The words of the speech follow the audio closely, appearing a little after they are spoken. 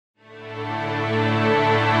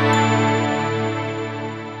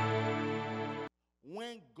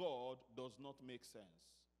make sense.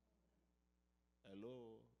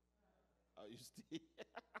 Hello? Are you still?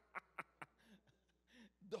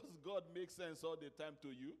 Does God make sense all the time to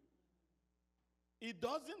you? It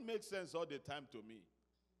doesn't make sense all the time to me.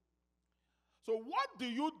 So what do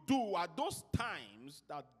you do at those times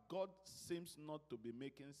that God seems not to be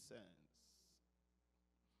making sense?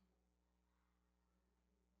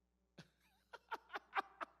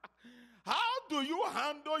 How do you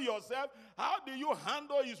handle yourself? How do you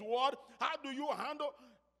handle his word? How do you handle...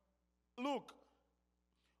 Look,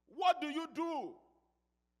 what do you do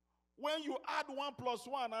when you add 1 plus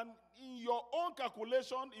 1 and in your own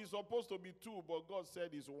calculation is supposed to be 2, but God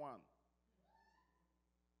said it's 1?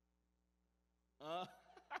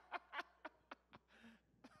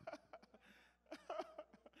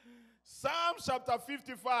 Psalm chapter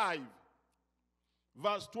 55,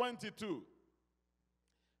 verse 22.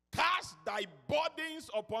 Cast thy burdens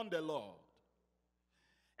upon the Lord,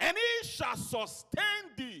 and he shall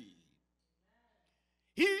sustain thee.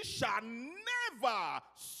 He shall never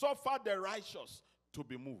suffer the righteous to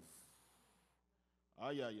be moved.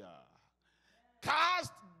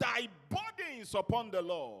 Cast thy burdens upon the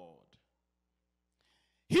Lord.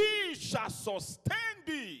 He shall sustain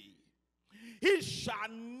thee. He shall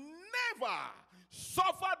never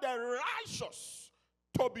suffer the righteous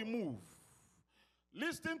to be moved.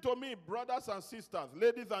 Listen to me, brothers and sisters,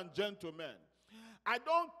 ladies and gentlemen. I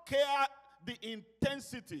don't care the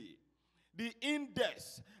intensity, the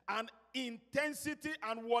index, and intensity,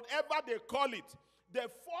 and whatever they call it, the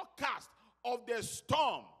forecast of the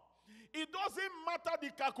storm. It doesn't matter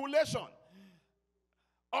the calculation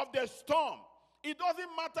of the storm. It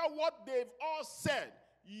doesn't matter what they've all said.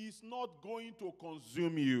 It's not going to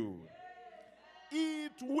consume you.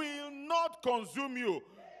 It will not consume you.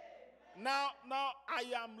 Now I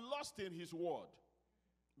am lost in his word.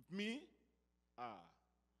 Me?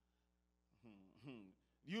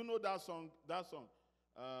 You know that song? That song.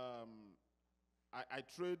 I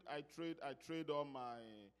trade all my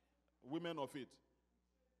women of it.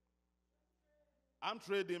 I'm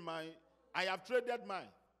trading my. I have traded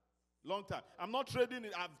mine. Long time. I'm not trading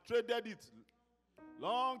it. I've traded it.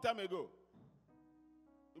 Long time ago.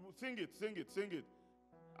 Sing it, sing it, sing it.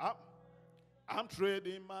 I'm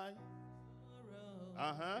trading mine.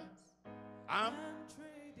 I'm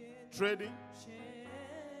trading.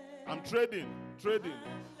 I'm trading.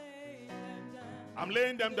 I'm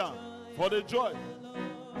laying them down for the joy.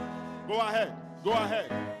 Go ahead. Go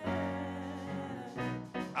ahead.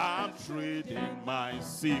 I'm trading my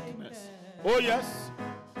sickness. Oh yes.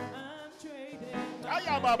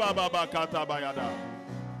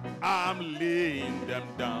 I'm laying them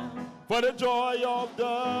down for the joy of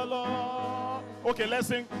the Lord. Okay, let's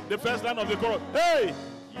sing the first line of the chorus. Hey!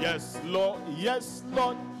 Yes, Lord. Yes,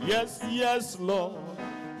 Lord. Yes, yes, Lord.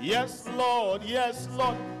 Yes, Lord. Yes,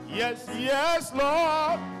 Lord. Yes, yes,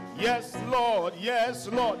 Lord. Yes, Lord. Yes,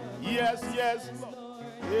 Lord. Yes, yes, Lord.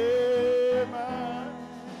 Amen.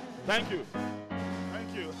 Thank you.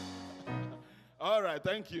 Thank you. All right.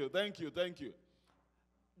 Thank you. Thank you. Thank you.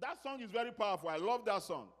 That song is very powerful. I love that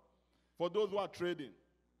song. For those who are trading.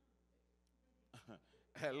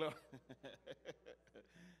 Hello.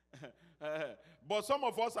 But some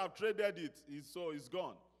of us have traded it. So it's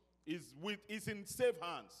gone. It's in safe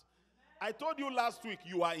hands. I told you last week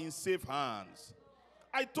you are in safe hands.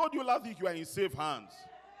 I told you last week you are in safe hands.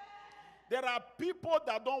 There are people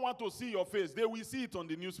that don't want to see your face. They will see it on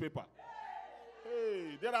the newspaper.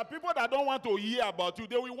 Hey, there are people that don't want to hear about you.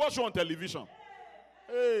 They will watch you on television.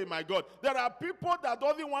 Hey, my God. There are people that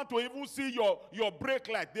don't want to even see your brake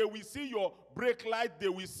light. They will see your brake light. They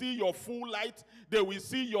will see your full light. They will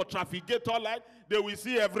see your trafficator light. They will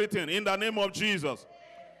see everything in the name of Jesus.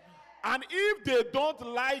 And if they don't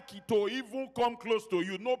like to even come close to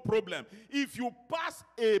you, no problem. If you pass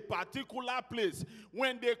a particular place,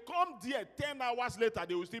 when they come there 10 hours later,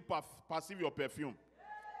 they will still perceive your perfume.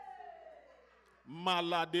 Are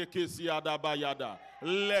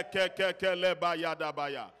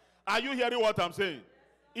you hearing what I'm saying?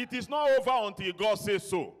 It is not over until God says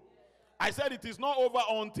so. I said it is not over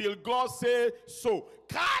until God says so.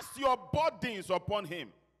 Cast your burdens upon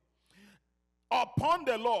him. Upon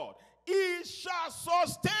the Lord. He shall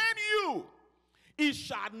sustain you. He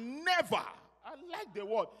shall never. I like the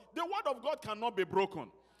word. The word of God cannot be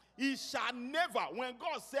broken. He shall never. When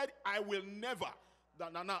God said, I will never.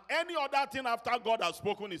 Now, any other thing after God has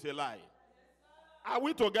spoken is a lie. Are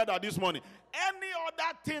we together this morning? Any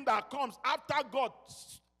other thing that comes after God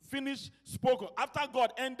finished spoken, after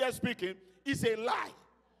God ended speaking, is a lie.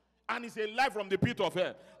 And it's a lie from the pit of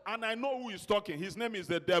hell. And I know who is talking. His name is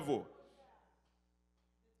the devil.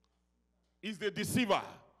 He's the deceiver.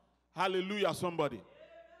 Hallelujah, somebody.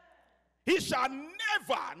 He shall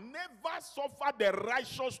never suffer the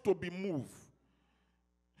righteous to be moved.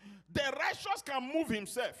 The righteous can move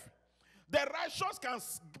himself. The righteous can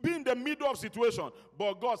be in the middle of situation.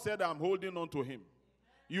 But God said, I'm holding on to him.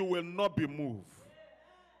 You will not be moved.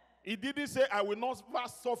 He didn't say, I will not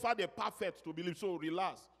suffer the perfect to believe. So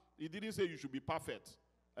relax. He didn't say you should be perfect.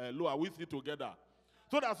 Lo, are we three together?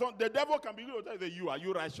 So that the devil can be able to tell you, are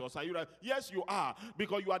you righteous? Are you right? Yes, you are.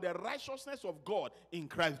 Because you are the righteousness of God in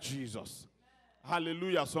Christ Jesus.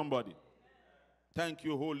 Hallelujah, somebody. Thank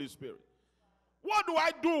you, Holy Spirit. What do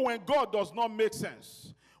I do when God does not make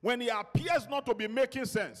sense? When he appears not to be making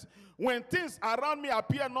sense? When things around me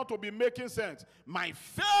appear not to be making sense? My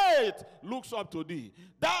faith looks up to thee.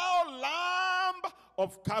 Thou Lamb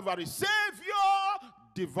of Calvary, Savior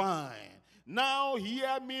divine. Now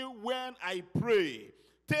hear me when I pray.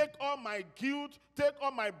 Take all my guilt, take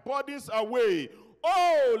all my burdens away.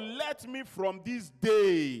 Oh, let me from this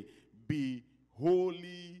day be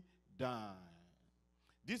wholly done.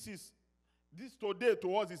 This today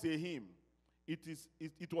to us is a hymn.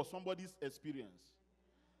 It was somebody's experience.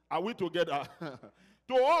 Are we together?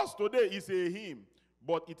 To us today is a hymn,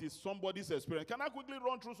 but it is somebody's experience. Can I quickly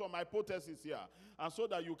run through some hypotheses here, and so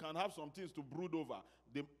that you can have some things to brood over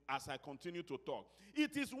as I continue to talk?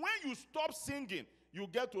 It is when you stop singing, you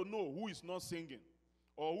get to know who is not singing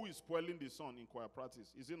or who is spoiling the song in choir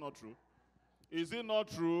practice. Is it not true? Is it not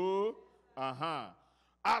true?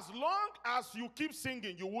 As long as you keep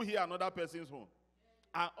singing, you will hear another person's own.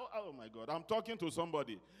 Oh my God, I'm talking to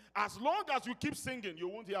somebody. As long as you keep singing, you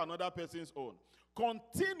won't hear another person's own.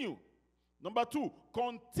 Continue. Number 2,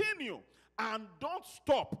 continue and don't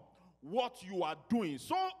stop what you are doing,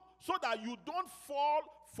 so that you don't fall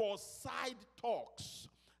for side talks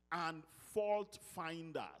and fault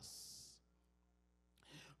finders.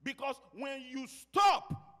 Because when you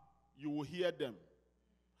stop, you will hear them.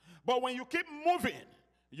 But when you keep moving,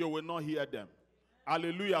 you will not hear them.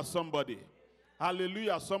 Hallelujah, somebody.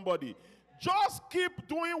 Hallelujah, somebody. Just keep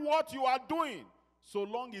doing what you are doing, so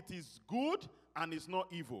long it is good and it's not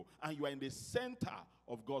evil, and you are in the center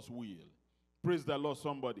of God's will. Praise the Lord,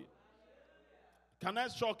 somebody. Can I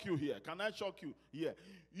shock you here? Can I shock you here?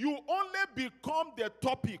 You only become the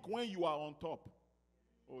topic when you are on top.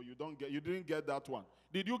 Oh, you didn't get that one.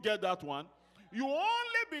 Did you get that one? You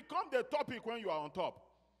only become the topic when you are on top.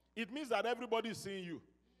 It means that everybody is seeing you.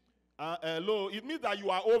 Hello, it means that you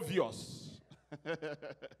are obvious.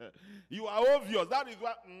 You are obvious. That is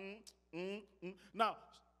what. Now,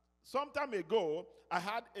 some time ago, I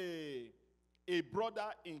had a brother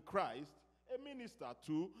in Christ, a minister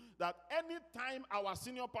too, that anytime our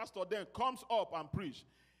senior pastor then comes up and preach,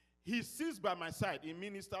 he sits by my side in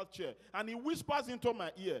minister's chair and he whispers into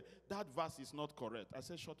my ear, that verse is not correct. I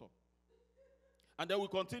said, shut up. And then we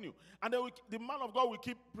continue. And then the man of God will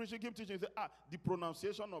keep preaching, keep teaching. He said, the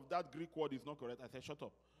pronunciation of that Greek word is not correct. I said, shut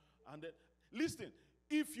up. And then, listen,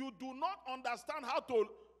 if you do not understand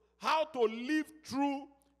how to live through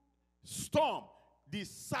storm, the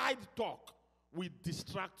side talk will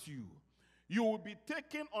distract you. You will be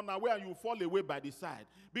taken unaware and you will fall away by the side.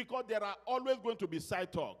 Because there are always going to be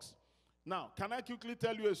side talks. Now, can I quickly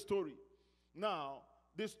tell you a story? Now,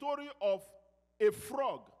 the story of a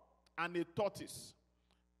frog and a tortoise,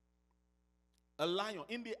 a lion.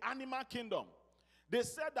 In the animal kingdom, they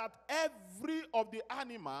said that every of the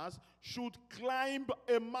animals should climb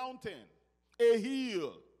a mountain, a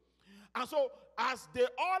hill. And so, as they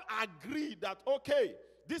all agreed that, okay,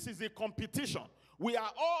 this is a competition, we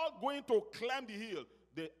are all going to climb the hill.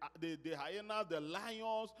 The hyenas, the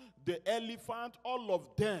lions, the elephant, all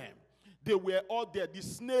of them, they were all there. The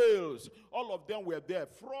snails, all of them were there.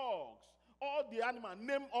 Frogs, all the animals,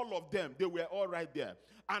 name all of them, they were all right there.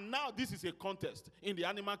 And now this is a contest in the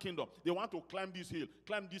animal kingdom. They want to climb this hill,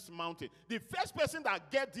 climb this mountain. The first person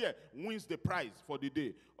that gets there wins the prize for the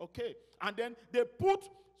day. Okay. And then they put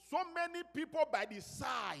so many people by the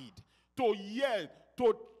side to yell,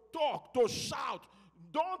 to talk, to shout.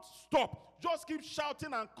 Don't stop. Just keep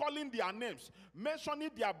shouting and calling their names, mentioning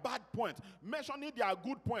their bad points, mentioning their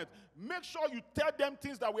good points. Make sure you tell them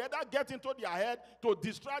things that will either get into their head to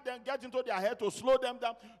distract them, get into their head to slow them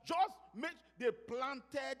down. They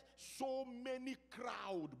planted so many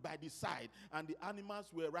crowd by the side, and the animals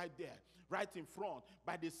were right there, right in front.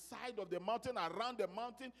 By the side of the mountain, around the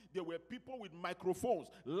mountain, there were people with microphones,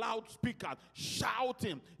 loudspeakers,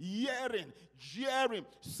 shouting, yelling, jeering,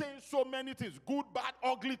 saying so many things, good, bad,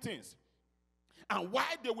 ugly things. And while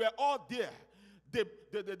they were all there, the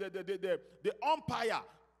umpire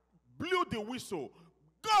blew the whistle,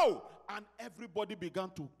 Go! And everybody began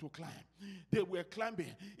to climb. They were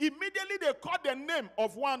climbing. Immediately they called the name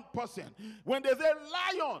of one person. When they say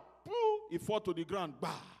lion, pooh, he fell to the ground. Bah.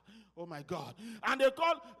 Oh my God. And they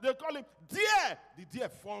call him deer. The deer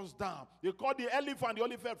falls down. They call the elephant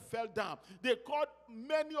fell down. They called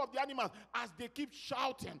many of the animals as they keep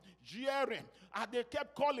shouting, jeering, and they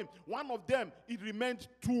kept calling. One of them, it remained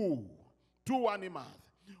two animals.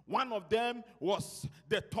 One of them was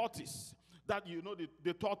the tortoise. That, you know,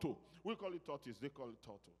 the turtle. We call it tortoise. They call it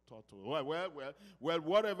turtle. Well,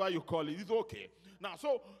 whatever you call it, it's okay. Now,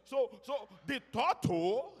 so the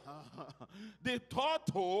turtle, the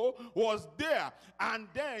turtle was there, and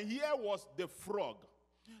then here was the frog.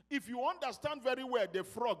 If you understand very well, the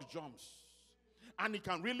frog jumps, and it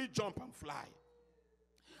can really jump and fly.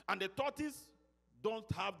 And the tortoise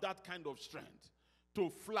don't have that kind of strength to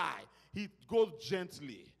fly. He goes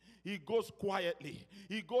gently. He goes quietly.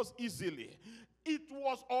 He goes easily. It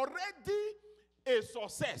was already a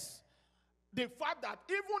success. The fact that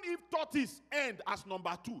even if tortoise end as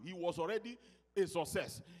number 2, he was already a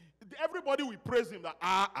success. Everybody will praise him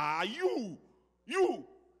that, you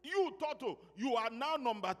turtle, you are now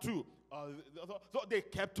number 2. So they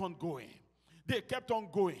kept on going. They kept on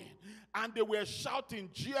going. And they were shouting,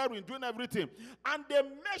 jeering, doing everything. And they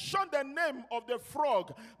mentioned the name of the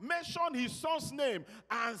frog, mentioned his son's name,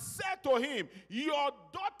 and said to him, your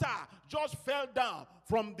daughter just fell down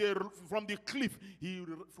from the cliff.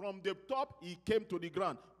 From the top, he came to the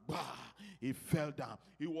ground. Bah, he fell down.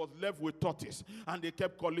 He was left with tortoise, and they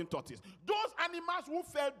kept calling tortoise. Those animals who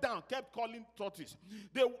fell down kept calling tortoise.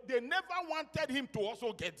 They never wanted him to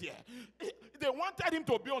also get there. They wanted him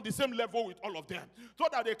to be on the same level with all of them, so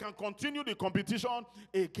that they can continue the competition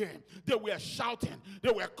again. They were shouting,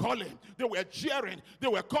 they were calling, they were cheering, they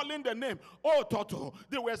were calling the name. Oh, turtle.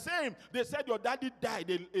 They said your daddy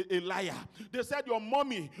died a liar. They said your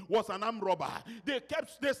mommy was an armed robber. They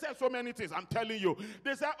said so many things, I'm telling you.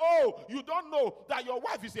 They said, oh, you don't know that your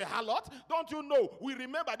wife is a harlot? Don't you know? We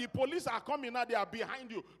remember the police are coming now. They are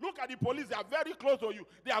behind you. Look at the police. They are very close to you.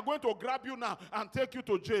 They are going to grab you now and take you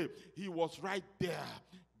to jail. He was right there,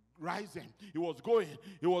 rising. He was going,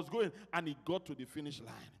 and he got to the finish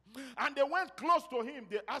line. And they went close to him.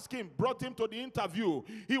 They asked him, brought him to the interview.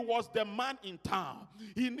 He was the man in town.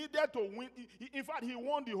 He needed to win. In fact, he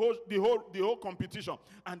won the whole competition.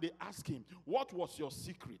 And they asked him, what was your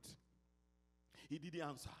secret? He didn't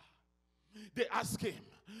answer. They asked him,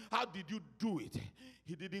 how did you do it?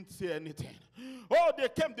 He didn't say anything. Oh, they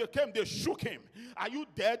came, they shook him. Are you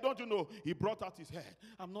dead? Don't you know? He brought out his head.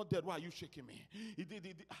 I'm not dead. Why are you shaking me? He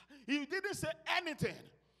didn't say anything.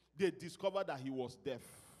 They discovered that he was deaf.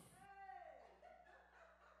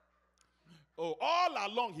 Oh, all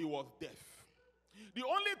along he was deaf. The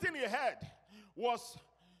only thing he heard was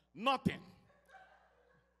nothing.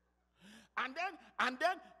 And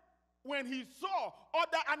then when he saw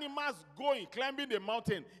other animals climbing the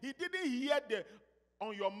mountain, he didn't hear the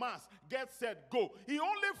on your mask, get set, go. He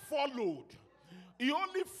only followed.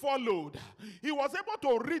 He was able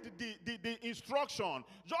to read the instruction.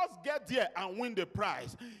 Just get there and win the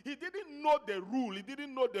prize. He didn't know the rule. He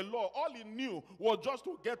didn't know the law. All he knew was just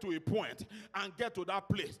to get to a point and get to that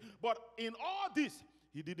place. But in all this,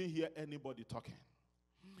 he didn't hear anybody talking.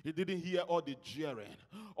 He didn't hear all the jeering,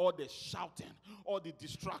 all the shouting, all the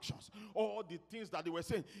distractions, all the things that they were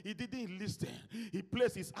saying. He didn't listen. He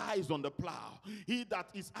placed his eyes on the plow. He that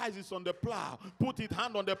his eyes is on the plow, put his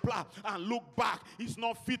hand on the plow and look back. He's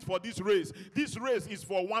not fit for this race. This race is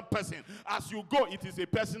for one person. As you go, it is a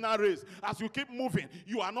personal race. As you keep moving,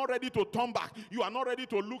 you are not ready to turn back. You are not ready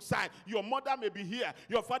to look side. Your mother may be here.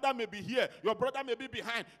 Your father may be here. Your brother may be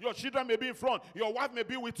behind. Your children may be in front. Your wife may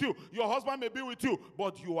be with you. Your husband may be with you.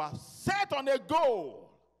 But you are set on a goal.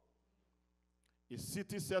 A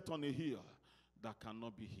city set on a hill that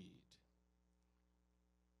cannot be hid.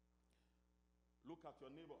 Look at your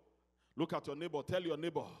neighbor. Look at your neighbor. Tell your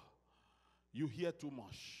neighbor, you hear too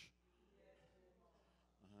much.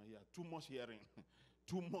 Too much hearing.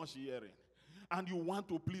 Too much hearing. And you want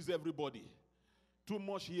to please everybody. Too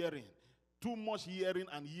much hearing. Too much hearing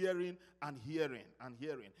and hearing and hearing and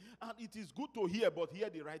hearing. And it is good to hear, but hear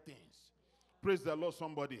the right things. Praise the Lord,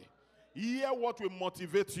 somebody. Hear what will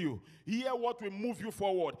motivate you. Hear what will move you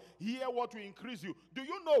forward. Hear what will increase you. Do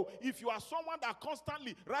you know if you are someone that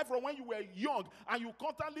constantly, right from when you were young, and you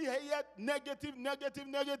constantly hear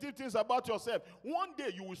negative things about yourself, one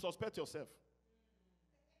day you will suspect yourself.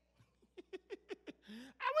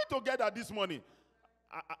 Are we together this morning?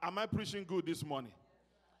 Am I preaching good this morning?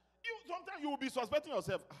 Sometimes you will be suspecting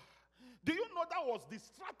yourself. Do you know that was the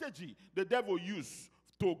strategy the devil used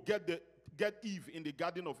to get get Eve in the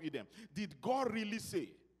Garden of Eden, did God really say?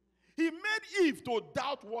 He made Eve to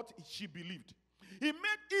doubt what she believed. He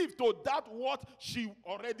made Eve to doubt what she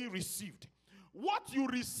already received. What you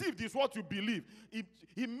received is what you believe.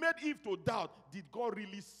 He made Eve to doubt, did God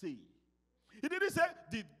really say? He didn't say,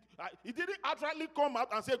 he didn't outrightly come out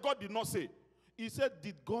and say, God did not say. He said,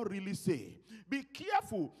 did God really say? Be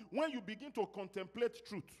careful when you begin to contemplate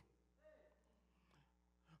truth.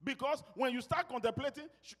 Because when you start contemplating,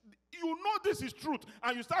 you know this is truth,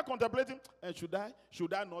 and you start contemplating, and should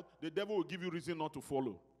I not? The devil will give you reason not to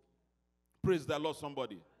follow. Praise the Lord,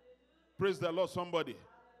 somebody. Praise the Lord, somebody.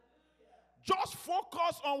 Just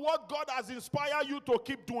focus on what God has inspired you to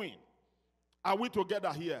keep doing. Are we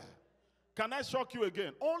together here? Can I shock you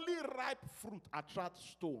again? Only ripe fruit attracts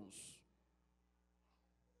stones.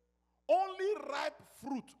 Only ripe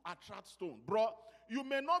fruit attracts stones. Bro, you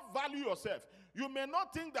may not value yourself. You may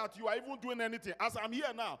not think that you are even doing anything. As I'm here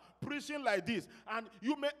now, preaching like this, and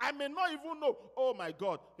I may not even know. Oh my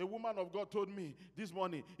God, a woman of God told me this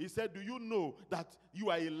morning. He said, do you know that you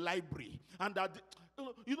are a library? And that,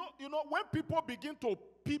 you know, when people begin to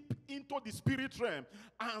peep into the spirit realm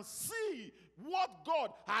and see what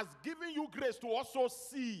God has given you grace to also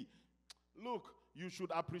see, look, you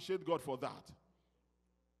should appreciate God for that.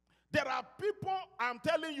 There are people, I'm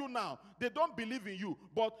telling you now, they don't believe in you,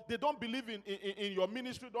 but they don't believe in your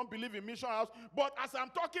ministry, don't believe in mission house. But as I'm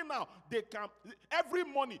talking now, they can, every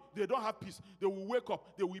morning, they don't have peace. They will wake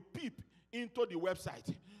up, they will peep into the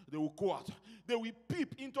website. They will go out. They will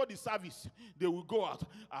peep into the service. They will go out.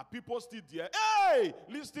 People still there. Hey,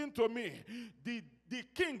 listen to me. The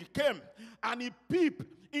king came and he peeped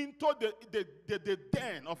into the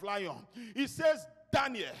den of lion. He says,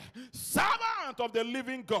 Daniel, servant of the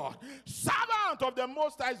living God, servant of the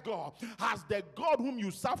Most High God, has the God whom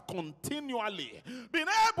you serve continually been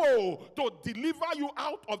able to deliver you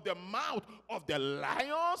out of the mouth of the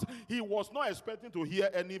lions? He was not expecting to hear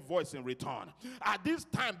any voice in return. At this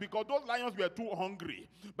time, because those lions were too hungry,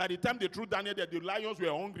 by the time they threw Daniel there, the lions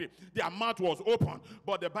were hungry. Their mouth was open.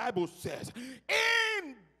 But the Bible says,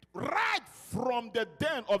 right from the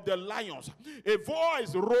den of the lions, a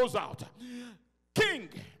voice rose out. King,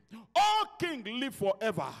 oh King, live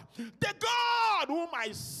forever. The God whom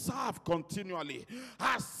I serve continually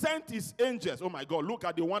has sent his angels. Oh my God, look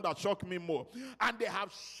at the one that shocked me more. And they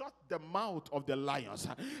have shut the mouth of the lions,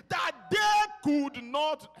 that they could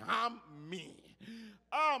not harm me.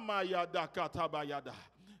 Amayada katabayada.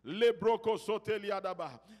 Lebroko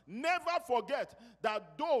soteliadaba. Never forget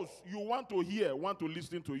that those you want to hear want to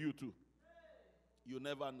listen to you too. You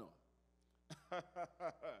never know.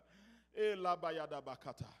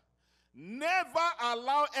 Never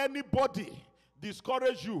allow anybody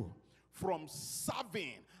discourage you from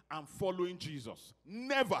serving and following Jesus.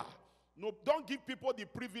 Never. No, don't give people the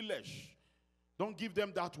privilege. Don't give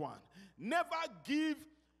them that one. Never give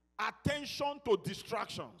attention to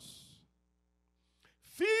distractions.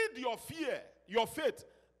 Feed your fear, your faith,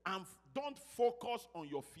 and don't focus on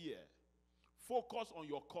your fear. Focus on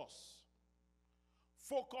your cause.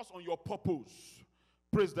 Focus on your purpose.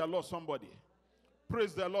 Praise the Lord, somebody.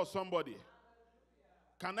 Praise the Lord, somebody.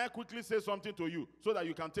 Can I quickly say something to you so that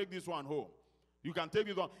you can take this one home? You can take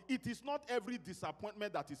this one. It is not every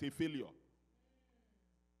disappointment that is a failure.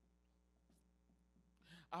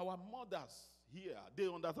 Our mothers here, they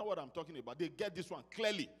understand what I'm talking about. They get this one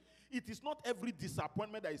clearly. It is not every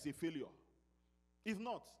disappointment that is a failure. It's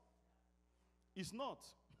not. It's not.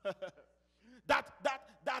 That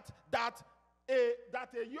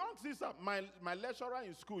a young sister, my lecturer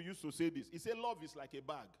in school used to say this. He said, love is like a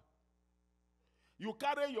bag. You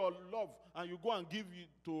carry your love and you go and give it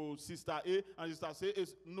to Sister A, and Sister A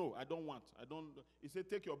says, no, I don't want. He said,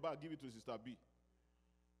 take your bag, give it to Sister B.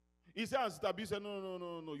 He said, and Sister B said,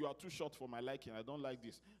 no, you are too short for my liking. I don't like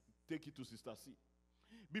this. Take it to Sister C.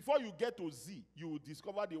 Before you get to Z, you will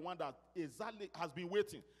discover the one that exactly has been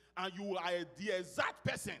waiting. And you are the exact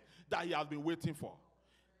person that he has been waiting for.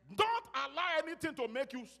 Don't allow anything to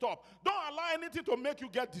make you stop. Don't allow anything to make you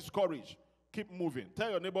get discouraged. Keep moving.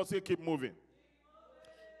 Tell your neighbor, say, keep moving.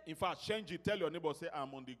 In fact, change it. Tell your neighbor, say,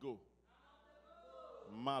 I'm on the go.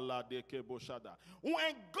 Maladeke boshada.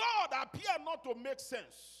 When God appears not to make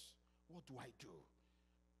sense, what do I do?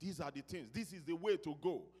 These are the things. This is the way to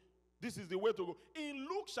go. This is the way to go. In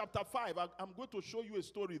Luke chapter 5, I'm going to show you a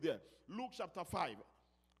story there. Luke chapter 5.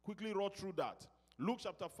 Quickly roll through that. Luke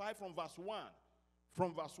chapter 5 from verse 1.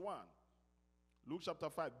 From verse 1. Luke chapter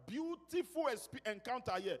 5. Beautiful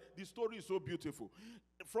encounter here. The story is so beautiful.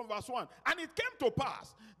 From verse 1. And it came to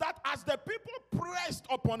pass that as the people pressed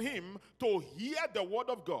upon him to hear the word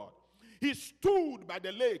of God, he stood by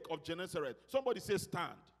the lake of Gennesaret. Somebody say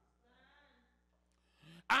stand.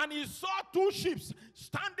 And he saw two ships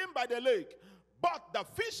standing by the lake, but the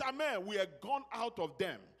fishermen were gone out of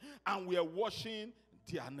them and were washing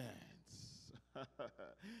their nets.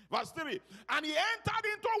 Verse 3, and he entered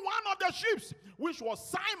into one of the ships, which was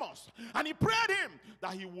Simon's, and he prayed him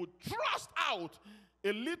that he would thrust out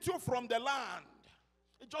a little from the land.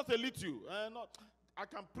 Just a little. I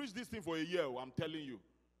can preach this thing for a year, I'm telling you.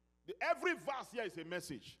 Every verse here is a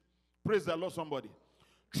message. Praise the Lord, somebody.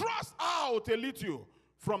 Thrust out a little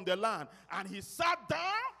from the land. And he sat down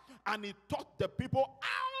and he taught the people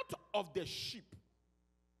out of the ship.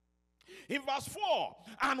 In verse 4,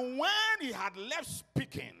 and when he had left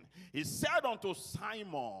speaking, he said unto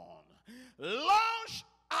Simon, launch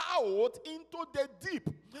out into the deep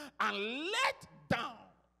and let down.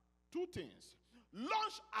 Two things.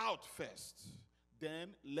 Launch out first, then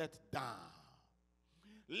let down.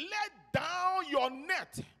 Let down your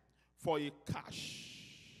net for a catch.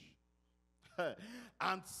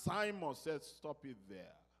 And Simon said, stop it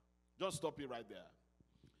there. Just stop it right there.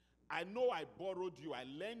 I know I borrowed you. I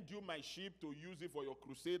lent you my ship to use it for your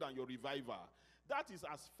crusade and your revival. That is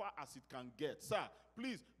as far as it can get. Sir,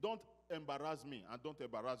 please don't embarrass me and don't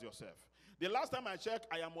embarrass yourself. The last time I checked,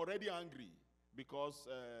 I am already angry because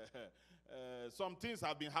some things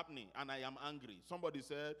have been happening and I am angry. Somebody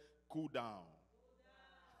said, cool down.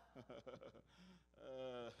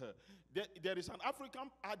 There is an African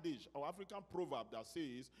adage or African proverb that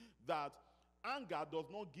says that anger does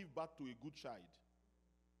not give birth to a good child.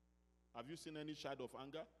 Have you seen any child of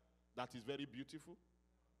anger that is very beautiful?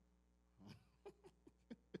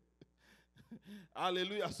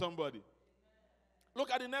 Hallelujah, somebody.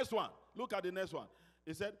 Look at the next one. Look at the next one.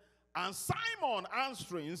 He said, and Simon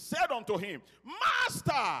answering said unto him,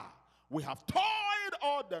 Master, we have toiled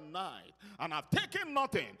all the night and have taken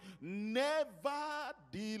nothing. Nevertheless,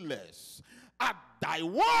 at thy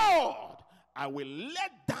word, I will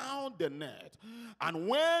let down the net. And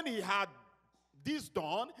when he had this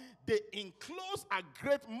done, they enclosed a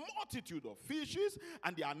great multitude of fishes,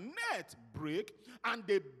 and their net brake, and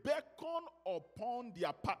they beckoned upon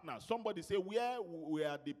their partners. Somebody say, where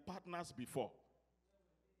were the partners before?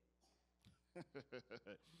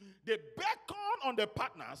 They beckoned on the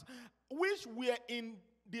partners which were in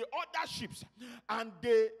the other ships, and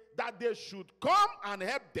that they should come and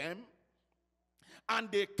help them. And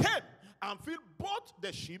they came and filled both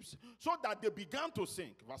the ships, so that they began to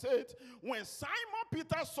sink. Verse 8, when Simon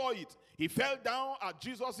Peter saw it, he fell down at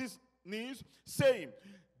Jesus' knees, saying,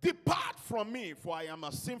 depart from me, for I am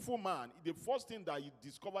a sinful man. The first thing that he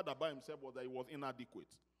discovered about himself was that he was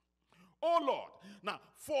inadequate. Oh Lord. Now,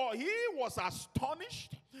 for he was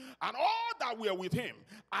astonished, and all that were with him,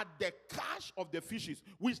 at the catch of the fishes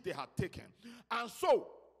which they had taken. And so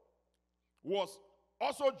was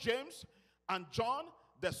also James and John,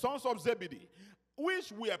 the sons of Zebedee,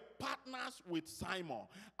 which were partners with Simon.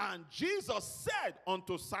 And Jesus said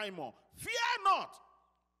unto Simon, fear not.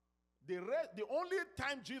 The only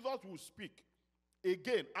time Jesus will speak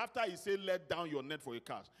again, after he said, let down your net for a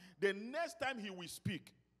catch, the next time he will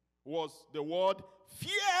speak was the word,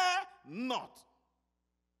 fear not.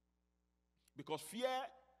 Because fear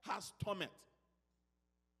has torment.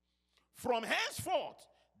 From henceforth,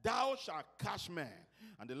 thou shalt catch men.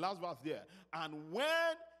 And the last verse there. And when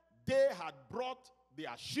they had brought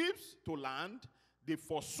their ships to land, they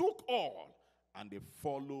forsook all, and they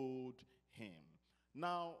followed him.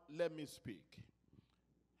 Now, let me speak.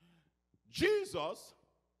 Jesus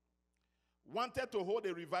wanted to hold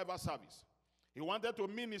a revival service. He wanted to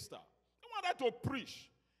minister. He wanted to preach.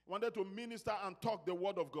 He wanted to minister and talk the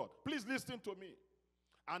word of God. Please listen to me.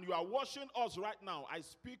 And you are watching us right now. I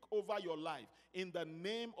speak over your life in the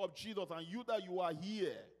name of Jesus. And you that you are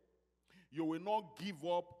here, you will not give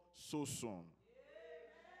up so soon. Amen.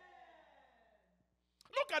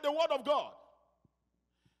 Look at the word of God.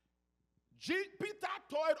 Peter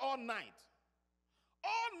toiled all night.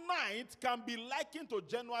 All night can be likened to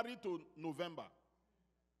January to November.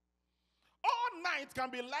 All night can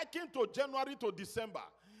be likened to January to December.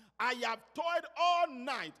 I have toiled all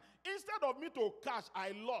night. Instead of me to catch,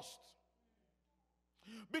 I lost.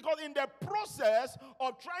 Because in the process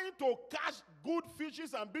of trying to catch good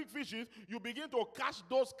fishes and big fishes, you begin to catch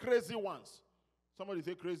those crazy ones. Somebody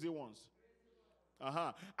say crazy ones.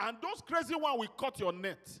 And those crazy ones will cut your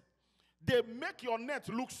net. They make your net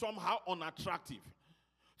look somehow unattractive.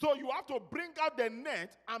 So you have to bring out the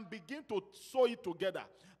net and begin to sew it together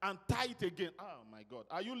and tie it again. Oh my God.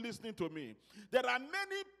 Are you listening to me? There are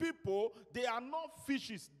many people, they are not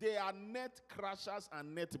fishes. They are net crashers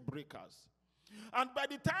and net breakers. And by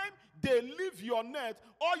the time they leave your net,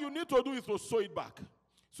 all you need to do is to sew it back.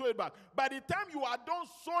 Sew it back. By the time you are done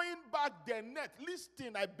sewing back the net,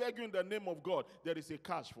 listen, I beg you in the name of God, there is a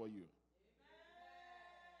cash for you.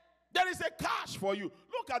 There is a cash for you.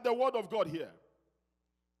 Look at the word of God here.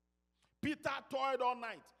 Peter toiled all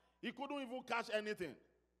night. He couldn't even catch anything.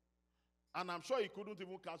 And I'm sure he couldn't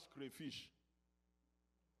even catch crayfish.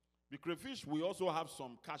 The crayfish will also have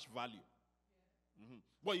some cash value. Mm-hmm.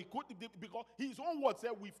 But he couldn't, because his own word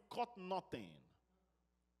said, we've caught nothing.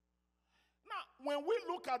 Now, when we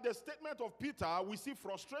look at the statement of Peter, we see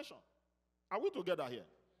frustration. Are we together here?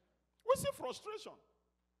 We see frustration.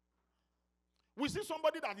 We see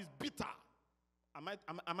somebody that is bitter.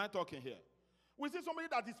 Am I talking here? We see somebody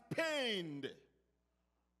that is pained.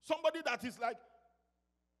 Somebody that is like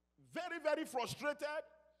very, very frustrated,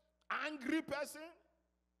 angry person.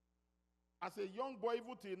 As a young boy,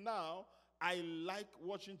 even till now, I like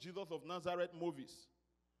watching Jesus of Nazareth movies.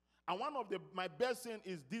 And one of my best scene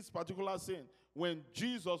is this particular scene when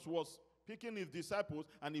Jesus was picking his disciples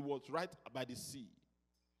and he was right by the sea.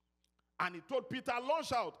 And he told Peter,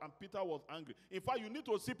 launch out. And Peter was angry. In fact, you need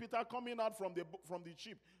to see Peter coming out from the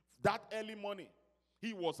ship that early morning.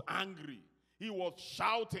 He was angry. He was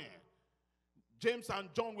shouting. James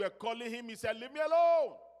and John were calling him. He said, leave me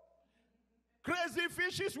alone. Crazy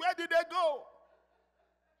fishes, where did they go?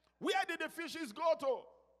 Where did the fishes go to?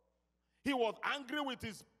 He was angry with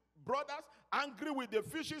his brothers, angry with the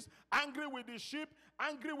fishes, angry with the sheep,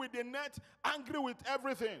 angry with the net, angry with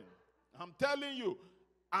everything. I'm telling you,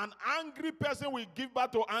 an angry person will give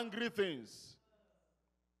birth to angry things.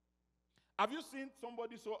 Have you seen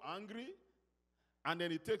somebody so angry? And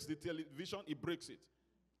then he takes the television, he breaks it.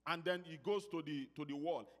 And then he goes to the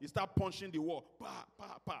wall. He starts punching the wall. Pa,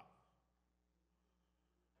 pa, pa.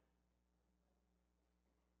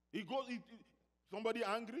 Somebody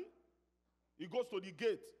angry, he goes to the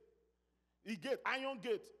gate. Iron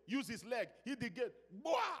gate, use his leg, hit the gate.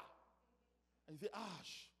 Boah! And he say,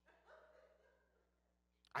 Ash,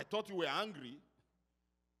 I thought you were angry.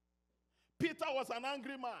 Peter was an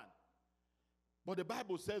angry man. But the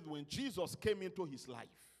Bible says when Jesus came into his life,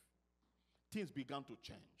 things began to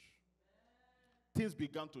change. Things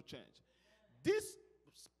began to change. This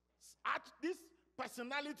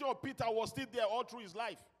personality of Peter was still there all through his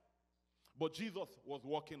life. But Jesus was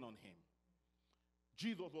working on him.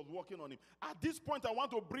 Jesus was working on him. At this point, I want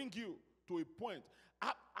to bring you to a point.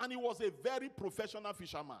 And he was a very professional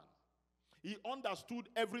fisherman. He understood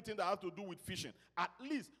everything that had to do with fishing, at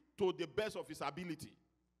least to the best of his ability.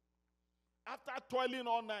 After toiling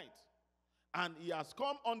all night, and he has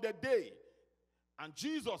come on the day, and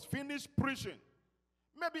Jesus finished preaching.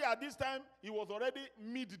 Maybe at this time, it was already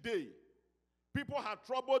midday. People had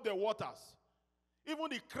troubled the waters. Even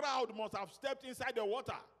the crowd must have stepped inside the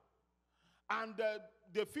water. And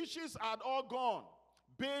the fishes had all gone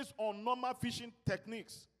based on normal fishing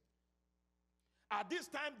techniques. At this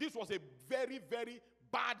time, this was a very, very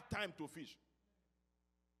bad time to fish.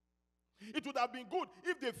 It would have been good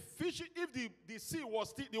if the sea was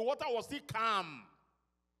still, the water was still calm.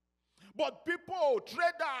 But people,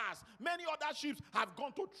 traders, many other ships have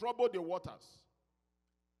gone to trouble the waters.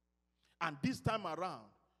 And this time around,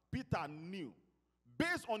 Peter knew,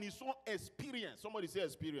 based on his own experience, somebody say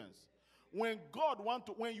experience. When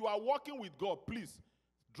you are working with God, please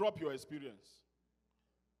drop your experience.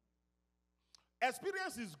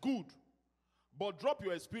 Experience is good, but drop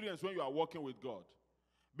your experience when you are working with God.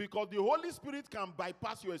 Because the Holy Spirit can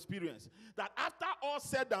bypass your experience. That after all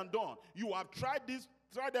said and done, you have tried this,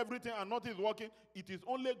 tried everything, and nothing is working. It is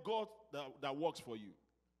only God that works for you.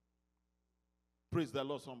 Praise the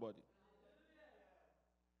Lord, somebody.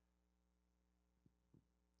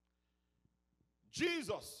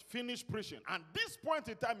 Jesus finished preaching. And this point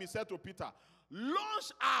in time, he said to Peter,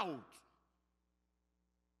 launch out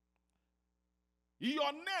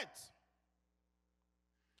your net.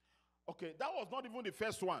 Okay, that was not even the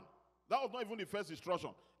first one. That was not even the first instruction.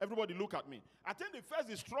 Everybody look at me. I think the first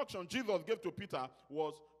instruction Jesus gave to Peter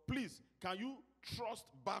was, please, can you thrust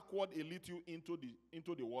backward a little into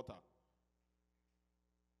the water?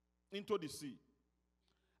 Into the sea.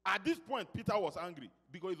 At this point, Peter was angry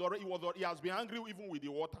because he has been angry even with the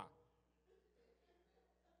water.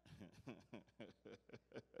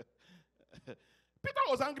 Peter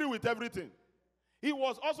was angry with everything. He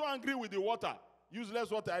was also angry with the water. Useless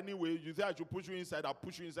water anyway. You say I should push you inside. I'll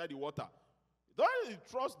push you inside the water. Don't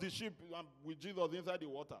trust the ship with Jesus inside the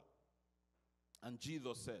water. And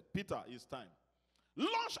Jesus said, Peter, it's time.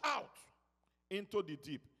 Launch out into the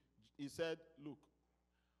deep. He said, look,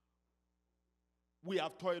 we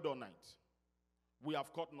have toiled all night. We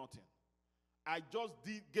have caught nothing. I just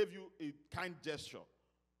gave you a kind gesture.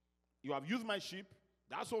 You have used my ship.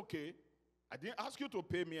 That's okay. I didn't ask you to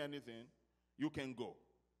pay me anything. You can go.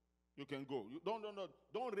 You can go. You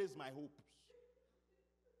don't raise my hopes.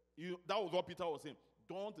 That was what Peter was saying.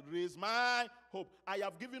 Don't raise my hope. I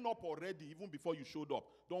have given up already even before you showed up.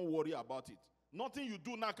 Don't worry about it. Nothing you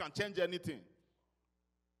do now can change anything.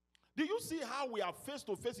 Do you see how we are face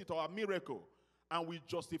to face with our miracle and we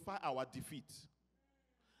justify our defeat?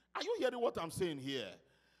 Are you hearing what I'm saying here?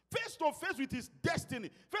 Face to face with his destiny.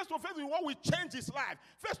 Face to face with what will change his life.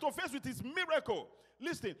 Face to face with his miracle.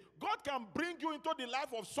 Listen, God can bring you into the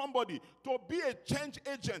life of somebody to be a change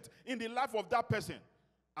agent in the life of that person.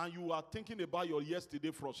 And you are thinking about your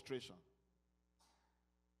yesterday frustration.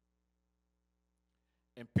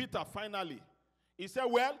 And Peter finally, he said,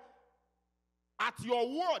 well, at your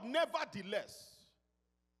word, nevertheless.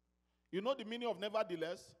 You know the meaning of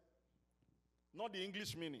nevertheless? Not the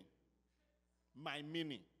English meaning. My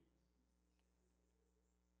meaning.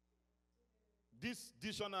 This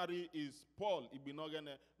dictionary is Paul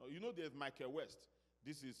Igbinoghene. You know there's Michael West.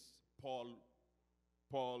 This is Paul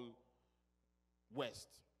West.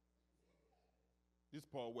 This is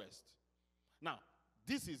Paul West. Now,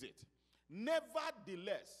 this is it.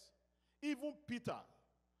 Nevertheless, even Peter,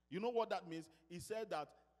 you know what that means? He said that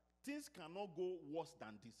things cannot go worse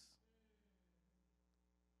than this.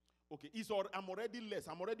 Okay, I'm already less.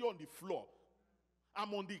 I'm already on the floor.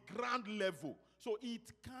 I'm on the ground level. So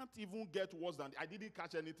it can't even get worse than I didn't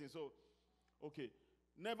catch anything. So, okay.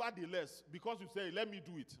 Nevertheless, because you say, let me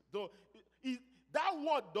do it. Though, that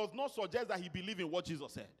word does not suggest that he believed in what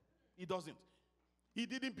Jesus said. He doesn't. He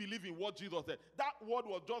didn't believe in what Jesus said. That word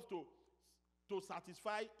was just to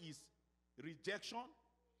satisfy his rejection,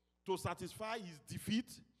 to satisfy his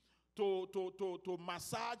defeat, to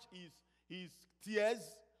massage his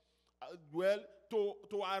tears, to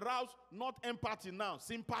arouse not empathy now,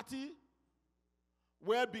 sympathy.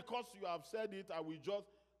 Well, because you have said it, I will just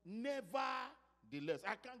nevertheless.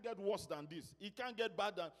 I can't get worse than this. It can't get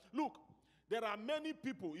bad than. Look, there are many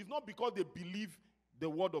people, it's not because they believe the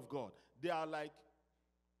word of God. They are like,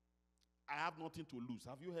 I have nothing to lose.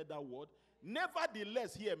 Have you heard that word?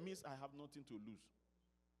 Nevertheless here means I have nothing to lose.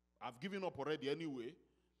 I've given up already anyway.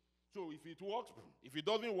 So if it works, if it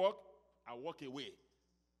doesn't work, I walk away.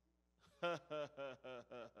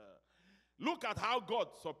 Look at how God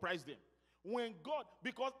surprised them. When God,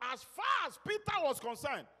 because as far as Peter was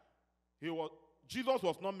concerned, Jesus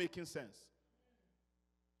was not making sense.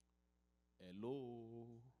 Hello.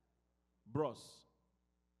 Bros,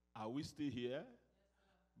 are we still here?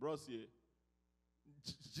 Bros here.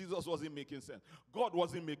 Jesus wasn't making sense. God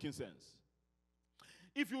wasn't making sense.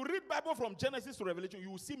 If you read Bible from Genesis to Revelation, you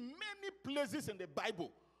will see many places in the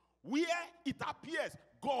Bible where it appears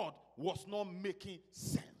God was not making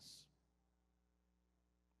sense.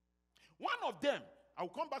 One of them, I'll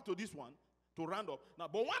come back to this one to round up now,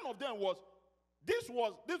 but one of them was, these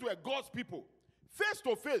were God's people, face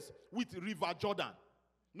to face with River Jordan.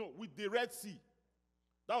 No, with the Red Sea.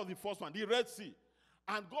 That was the first one, the Red Sea.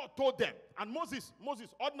 And God told them, and Moses,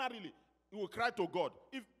 ordinarily, he will cry to God.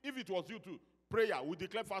 If it was you too, prayer, we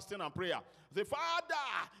declare fasting and prayer. Say,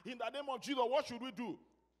 Father, in the name of Jesus, what should we do?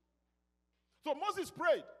 So Moses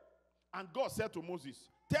prayed, and God said to Moses,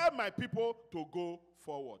 tell my people to go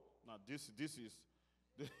forward. Now this is,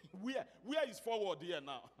 where is forward here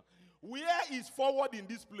now? Where is forward in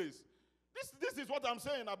this place? This is what I'm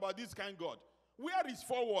saying about this kind God. Where is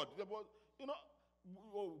forward? You know,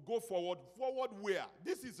 go forward. Forward where?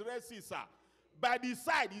 This is Red Sea, sir. By the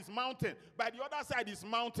side is mountain. By the other side is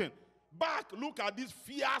mountain. Back, look at this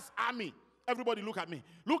fierce army. Everybody look at me.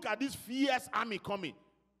 Look at this fierce army coming.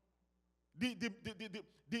 The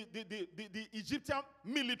Egyptian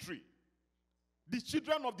military. The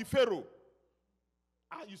children of the Pharaoh.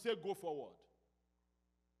 And you say go forward.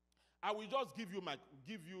 I will just give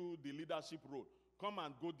you the leadership role. Come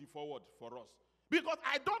and go the forward for us. Because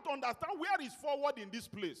I don't understand where is forward in this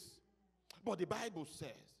place. But the Bible says,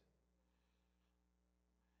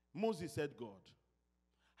 Moses said, God,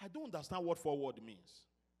 I don't understand what forward means.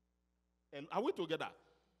 And are we together?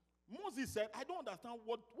 Moses said, I don't understand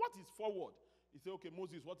what is forward. He said, okay,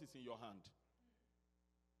 Moses, what is in your hand?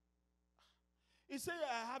 He said,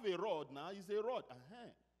 I have a rod now. He said, a rod.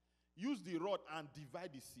 Use the rod and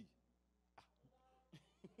divide the sea.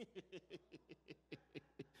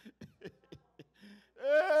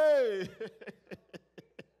 Hey!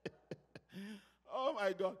 Oh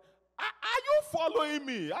my God. Are you following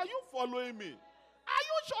me? Are you following me? Are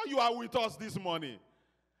you sure you are with us this morning?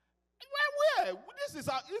 Where? This is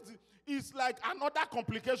it's like another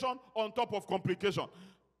complication on top of complication.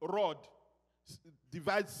 Rod,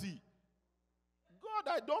 divide sea.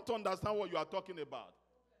 God, I don't understand what you are talking about.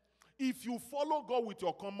 If you follow God with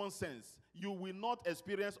your common sense, you will not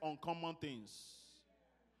experience uncommon things.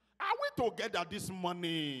 Are we together this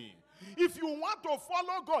morning? If you want to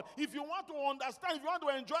follow God, if you want to understand, if you want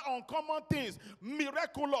to enjoy uncommon things,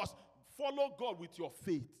 miraculous, follow God with your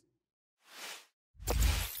faith.